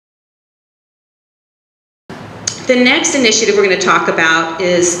The next initiative we're going to talk about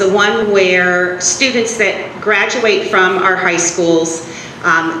is the one where students that graduate from our high schools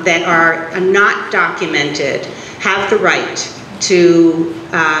that are not documented have the right to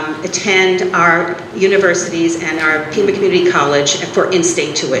attend our universities and our Pima Community College for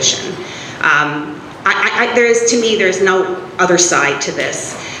in-state tuition. To me, there's no other side to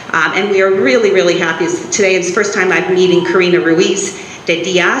this. And we are really, really happy. Today is the first time I'm meeting Karina Ruiz de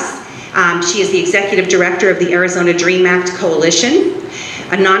Diaz. She is the Executive Director of the Arizona DREAM Act Coalition,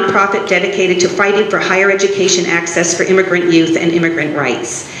 a nonprofit dedicated to fighting for higher education access for immigrant youth and immigrant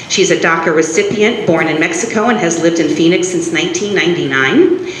rights. She's a DACA recipient, born in Mexico, and has lived in Phoenix since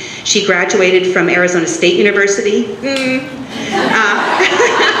 1999. She graduated from Arizona State University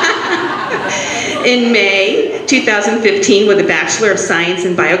in May 2015 with a Bachelor of Science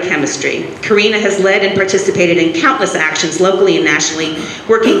in Biochemistry. Karina has led and participated in countless actions locally and nationally,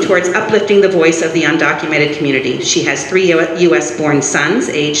 working towards uplifting the voice of the undocumented community. She has 3 US-born sons,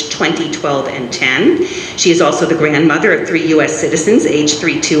 aged 20, 12, and 10. She is also the grandmother of 3 US citizens, aged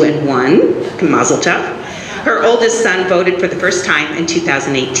 3, 2, and 1. Mazel tov. Her oldest son voted for the first time in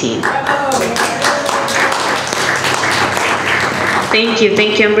 2018. Thank you,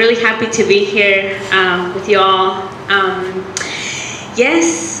 thank you. I'm really happy to be here with you all.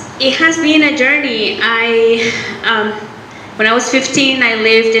 Yes, it has been a journey. When I was 15, I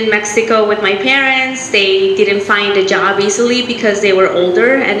lived in Mexico with my parents. They didn't find a job easily because they were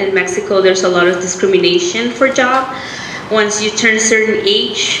older, and in Mexico there's a lot of discrimination for job. Once you turn a certain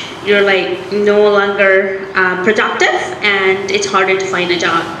age, you're like no longer productive, and it's harder to find a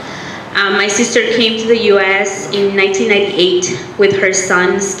job. My sister came to the US in 1998 with her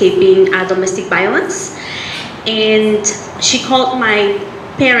son escaping domestic violence, and she called my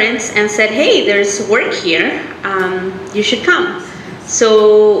parents and said, hey, there's work here, you should come.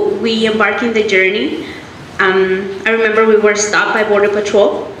 So we embarked in the journey. I remember we were stopped by Border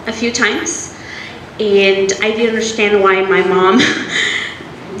Patrol a few times, and I didn't understand why my mom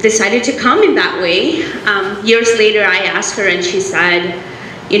decided to come in that way. Years later I asked her, and she said,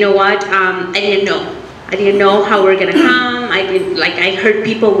 you know what, I didn't know. I didn't know how we're gonna come. I heard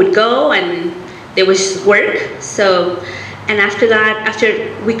people would go and there was work. So, and after that,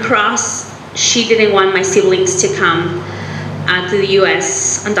 after we crossed, she didn't want my siblings to come to the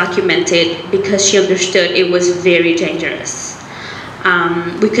US undocumented because she understood it was very dangerous.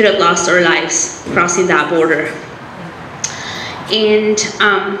 We could have lost our lives crossing that border. And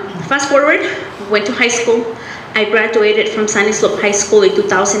fast forward, went to high school. I graduated from Sunny Slope High School in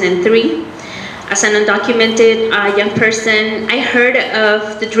 2003. As an undocumented young person, I heard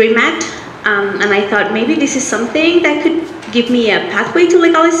of the DREAM Act, and I thought maybe this is something that could give me a pathway to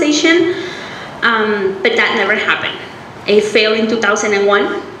legalization, but that never happened. It failed in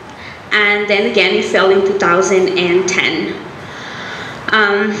 2001, and then again it failed in 2010.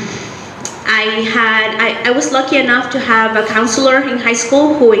 I was lucky enough to have a counselor in high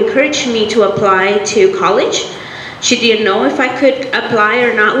school who encouraged me to apply to college. She didn't know if I could apply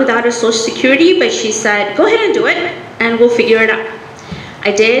or not without a social security, but she said, go ahead and do it, and we'll figure it out.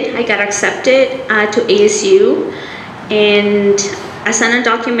 I did. I got accepted to ASU, and as an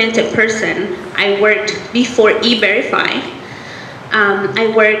undocumented person, I worked before E-Verify.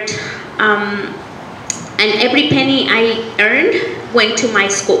 I worked, and every penny I earned went to my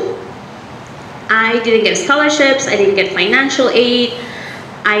school. I didn't get scholarships, I didn't get financial aid.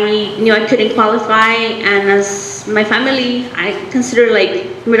 I knew I couldn't qualify, and as my family, I consider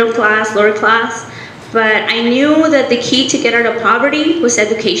like middle class, lower class, but I knew that the key to get out of poverty was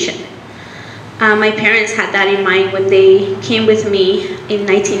education. My parents had that in mind when they came with me in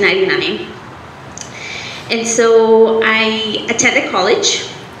 1999. And so I attended college.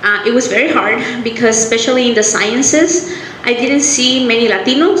 It was very hard because especially in the sciences, I didn't see many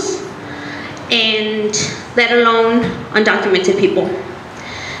Latinos, and let alone undocumented people.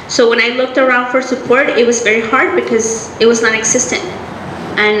 So when I looked around for support, it was very hard because it was non-existent.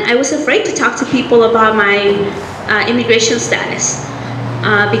 And I was afraid to talk to people about my immigration status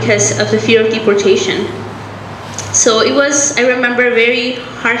because of the fear of deportation. So it was, I remember, very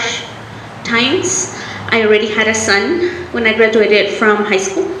harsh times. I already had a son when I graduated from high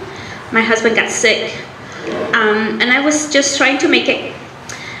school. My husband got sick, and I was just trying to make it.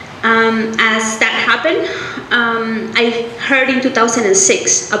 As that happened, I heard in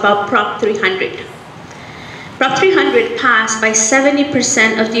 2006 about Prop 300. Prop 300 passed by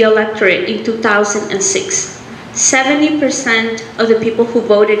 70% of the electorate in 2006. 70% of the people who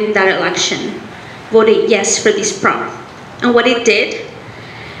voted in that election voted yes for this prop. And what it did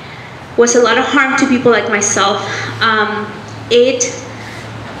was a lot of harm to people like myself. It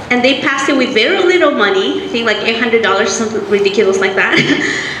and they passed it with very little money, I think like $800, something ridiculous like that.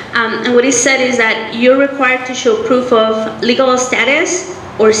 And what it said is that you're required to show proof of legal status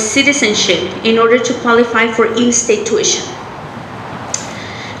or citizenship in order to qualify for in-state tuition.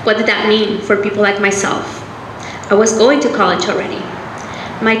 What did that mean for people like myself? I was going to college already.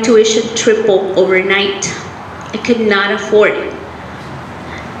 My tuition tripled overnight. I could not afford it.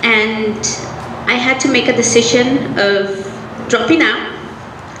 And I had to make a decision of dropping out.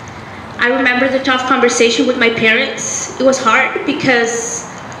 I remember the tough conversation with my parents. It was hard because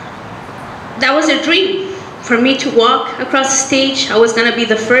that was their dream, for me to walk across the stage. I was gonna be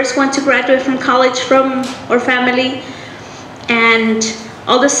the first one to graduate from college from our family, and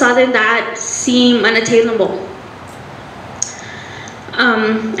all of a sudden that seemed unattainable.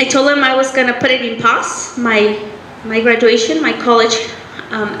 I told them I was gonna put it in pause, my graduation, my college,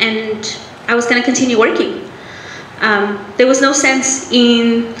 and I was gonna continue working. There was no sense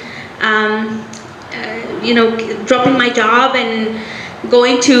in dropping my job and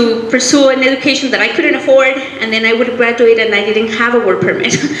going to pursue an education that I couldn't afford, and then I would graduate and I didn't have a work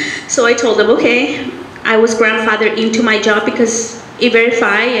permit. So I told them, okay, I was grandfathered into my job because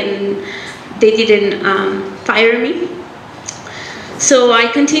E-Verify, and they didn't fire me. So I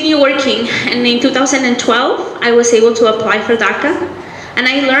continued working, and in 2012, I was able to apply for DACA, and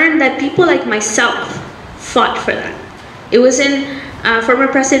I learned that people like myself fought for that. It wasn't former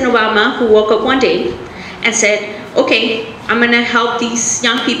President Obama who woke up one day and said, okay, I'm gonna help these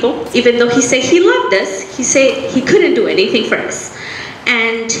young people, even though he said he loved us, he said he couldn't do anything for us.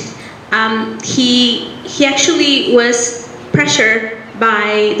 And he actually was pressured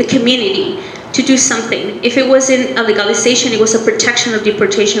by the community to do something. If it wasn't a legalization, it was a protection of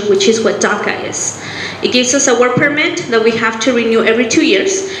deportation, which is what DACA is. It gives us a work permit that we have to renew every 2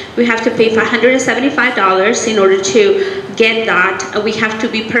 years. We have to pay $575 in order to get that. We have to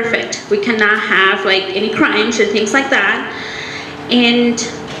be perfect. We cannot have like any crimes or things like that. And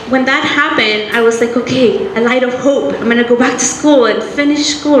when that happened, I was like, okay, a light of hope. I'm gonna go back to school and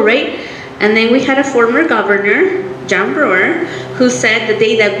finish school, right? And then we had a former governor, John Brewer, who said the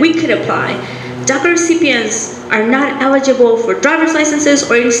day that we could apply, DACA recipients are not eligible for driver's licenses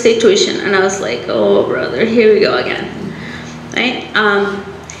or in-state tuition. And I was like, oh brother, here we go again, right?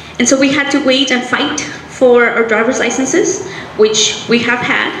 And so we had to wait and fight for our driver's licenses, which we have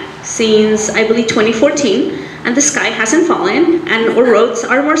had since, I believe, 2014, and the sky hasn't fallen, and our roads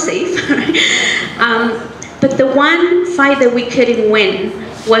are more safe. But the one fight that we couldn't win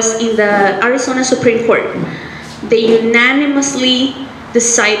was in the Arizona Supreme Court. They unanimously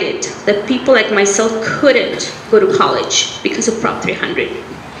decided that people like myself couldn't go to college because of Prop 300.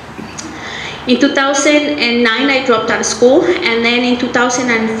 In 2009, I dropped out of school, and then in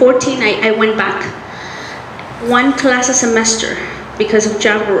 2014, I went back. One class a semester because of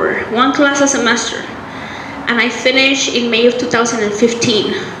John Brewer, one class a semester. And I finished in May of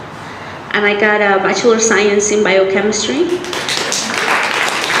 2015, and I got a Bachelor of Science in Biochemistry,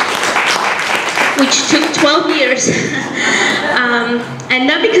 which took 12 years. And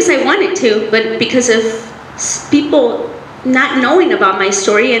not because I wanted to, but because of people not knowing about my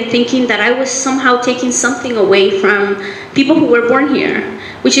story and thinking that I was somehow taking something away from people who were born here,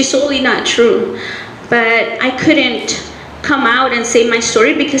 which is totally not true. But I couldn't come out and say my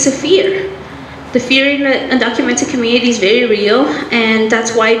story because of fear. The fear in the undocumented community is very real, and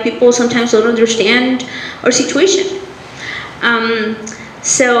that's why people sometimes don't understand our situation.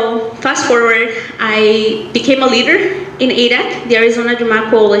 So fast forward, I became a leader in TAGG, the Arizona Dream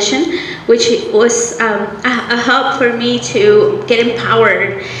Act Coalition, which was a hub for me to get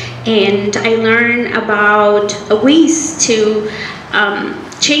empowered, and I learned about ways to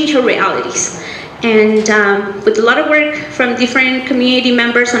change our realities. And with a lot of work from different community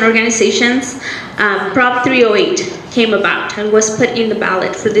members and organizations, Prop 308 came about and was put in the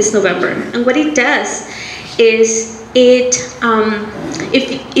ballot for this November. And what it does is if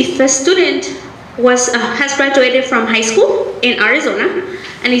a student has graduated from high school in Arizona,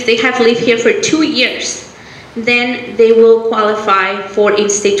 and if they have lived here for 2 years, then they will qualify for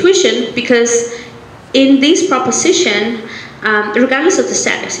in-state tuition, because in this proposition, regardless of the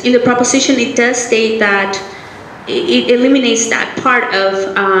status, in the proposition it does state that it eliminates that part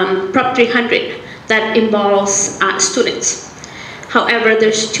of Prop 300 that involves students. However,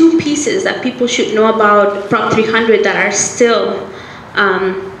 there's two pieces that people should know about Prop 300 that are still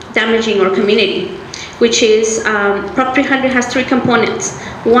damaging our community, which is Prop 300 has 3 components.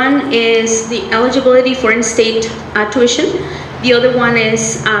 One is the eligibility for in-state tuition. The other one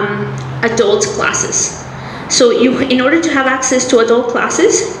is adult classes. So in order to have access to adult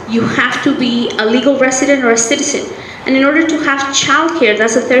classes, you have to be a legal resident or a citizen And in order to have childcare,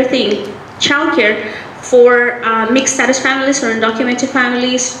 that's the third thing, childcare for mixed status families or undocumented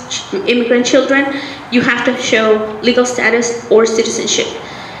families, immigrant children, you have to show legal status or citizenship.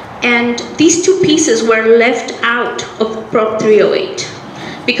 And these two pieces were left out of Prop 308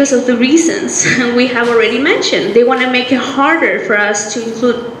 because of the reasons we have already mentioned. They want to make it harder for us to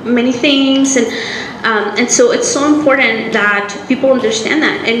include many things, and so it's so important that people understand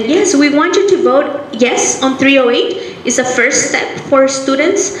that. And yes, we want you to vote yes on 308. It's a first step for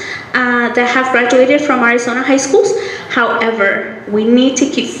students that have graduated from Arizona high schools. However, we need to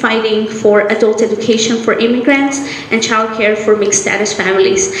keep fighting for adult education for immigrants and childcare for mixed status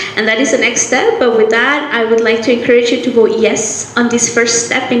families. And that is the next step. But with that, I would like to encourage you to vote yes on this first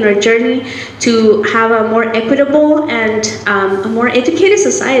step in our journey to have a more equitable and a more educated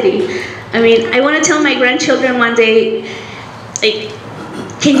society. I mean, I want to tell my grandchildren one day, like,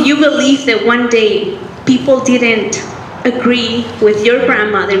 can you believe that one day people didn't agree with your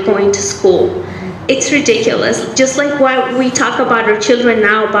grandmother going to school? It's ridiculous. Just like what we talk about our children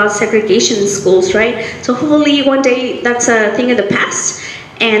now about segregation in schools, right? So hopefully one day that's a thing of the past.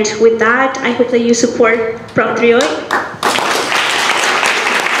 And with that, I hope that you support Prop 308.